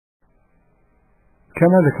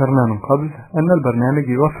كما ذكرنا من قبل أن البرنامج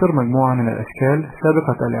يوفر مجموعة من الأشكال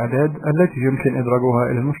سابقة الإعداد التي يمكن إدراجها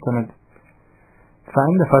إلى المستند.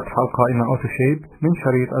 فعند فتح القائمة AutoShape من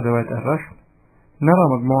شريط أدوات الرسم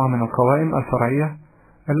نرى مجموعة من القوائم الفرعية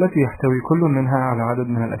التي يحتوي كل منها على عدد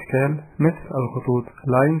من الأشكال مثل الخطوط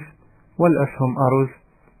Lines والأسهم Arrows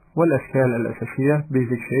والأشكال الأساسية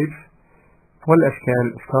Basic Shapes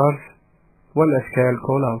والأشكال Stars والأشكال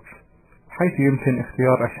Callouts، حيث يمكن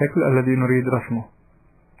اختيار الشكل الذي نريد رسمه،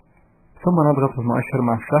 ثم نضغط المؤشر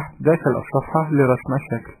مع السحب داخل الصفحة لرسم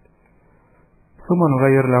الشكل، ثم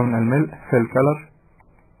نغير لون الملء Fill Color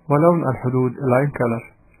ولون الحدود Line Color.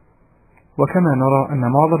 وكما نرى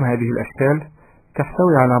أن معظم هذه الأشكال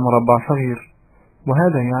تحتوي على مربع صغير،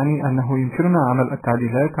 وهذا يعني أنه يمكننا عمل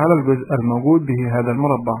التعديلات على الجزء الموجود به هذا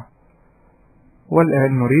المربع.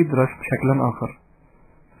 والآن نريد رسم شكلا آخر،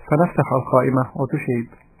 فنفتح القائمة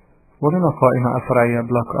AutoShape ومن القائمة الفرعية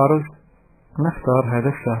Block Arrows نختار هذا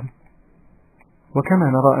السهم،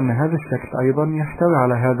 وكما نرى أن هذا الشكل أيضا يحتوي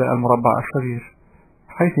على هذا المربع الصغير،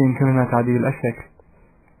 حيث يمكننا تعديل الشكل.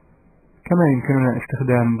 كما يمكننا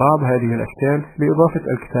استخدام بعض هذه الأشكال لإضافة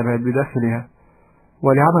الكتابات بداخلها،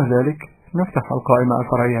 ولعمل ذلك نفتح القائمة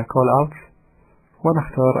الفرعية Callouts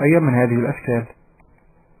ونختار أي من هذه الأشكال،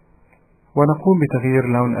 ونقوم بتغيير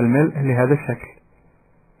لون الملء لهذا الشكل،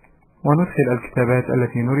 وندخل الكتابات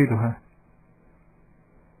التي نريدها.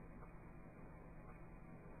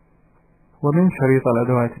 ومن شريط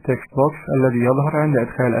الأدوات Text Box الذي يظهر عند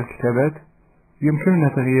إدخال الكتابات يمكننا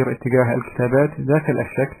تغيير اتجاه الكتابات داخل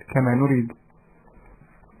الشكل كما نريد،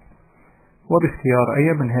 وباختيار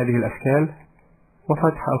أي من هذه الأشكال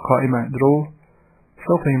وفتح القائمة Draw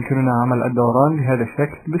سوف يمكننا عمل الدوران لهذا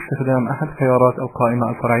الشكل باستخدام أحد خيارات القائمة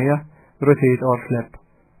الفرعية Rotate or Flip.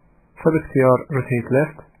 فباختيار Rotate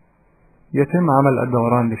Left يتم عمل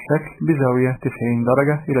الدوران للشكل بزاوية 90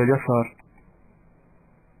 درجة إلى اليسار،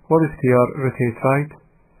 وباختيار Rotate Right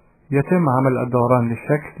يتم عمل الدوران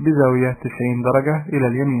للشكل بزاوية 90 درجة إلى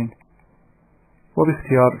اليمين،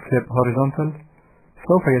 وباختيار Flip Horizontal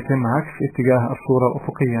سوف يتم عكس اتجاه الصورة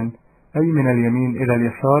أفقيا، أي من اليمين إلى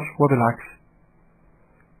اليسار وبالعكس،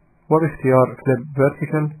 وباختيار Flip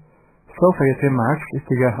Vertical سوف يتم عكس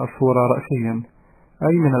اتجاه الصورة رأسيا،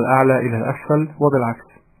 أي من الأعلى إلى الأسفل وبالعكس،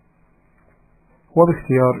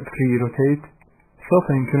 وباختيار Free Rotate سوف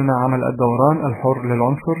يمكننا عمل الدوران الحر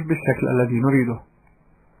للعنصر بالشكل الذي نريده.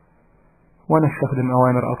 ونستخدم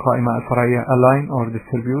أوامر القائمة الفرعية Align or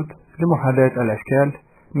Distribute لمحاذاة الأشكال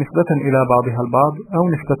نسبة إلى بعضها البعض أو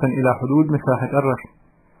نسبة إلى حدود مساحة الرسم.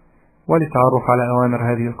 وللتعرف على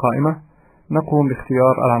أوامر هذه القائمة نقوم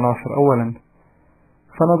باختيار العناصر أولا،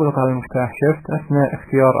 فنضغط على المفتاح Shift أثناء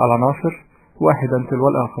اختيار العناصر واحدا تلو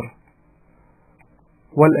الآخر.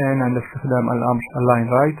 والآن عند استخدام الأمر Align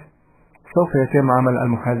Right سوف يتم عمل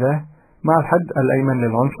المحاذاة مع الحد الأيمن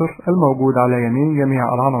للعنصر الموجود على يمين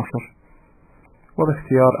جميع العناصر،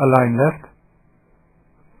 وباختيار Align Left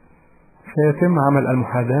سيتم عمل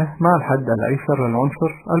المحاذاة مع الحد الأيسر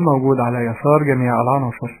للعنصر الموجود على يسار جميع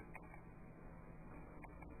العناصر،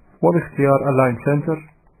 وباختيار Align Center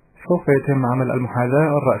سوف يتم عمل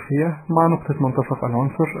المحاذاة الرأسية مع نقطة منتصف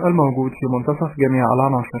العنصر الموجود في منتصف جميع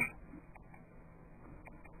العناصر،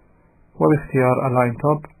 وباختيار Align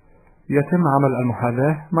Top يتم عمل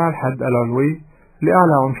المحاذاة مع الحد العلوي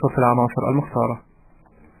لأعلى عنصر في العناصر المختارة،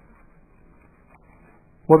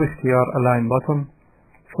 وباختيار Align Bottom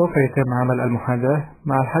سوف يتم عمل المحاذاة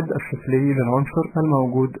مع الحد السفلي للعنصر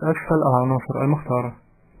الموجود أسفل العناصر المختارة،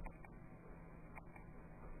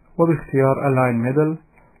 وباختيار Align Middle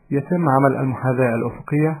يتم عمل المحاذاة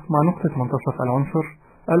الأفقية مع نقطة منتصف العنصر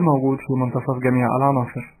الموجود في منتصف جميع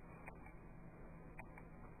العناصر،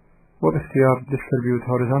 وباختيار Distribute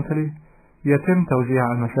Horizontally يتم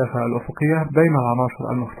توزيع المسافة الأفقية بين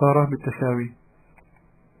العناصر المختارة بالتساوي،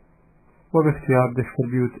 وباختيار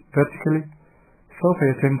Distribute Vertically سوف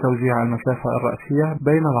يتم توزيع المسافة الرأسية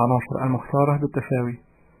بين العناصر المختارة بالتساوي،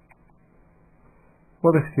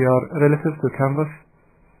 وباختيار Relative to Canvas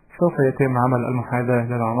سوف يتم عمل المحاذاة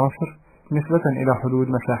للعناصر نسبة إلى حدود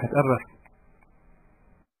مساحة الرسم.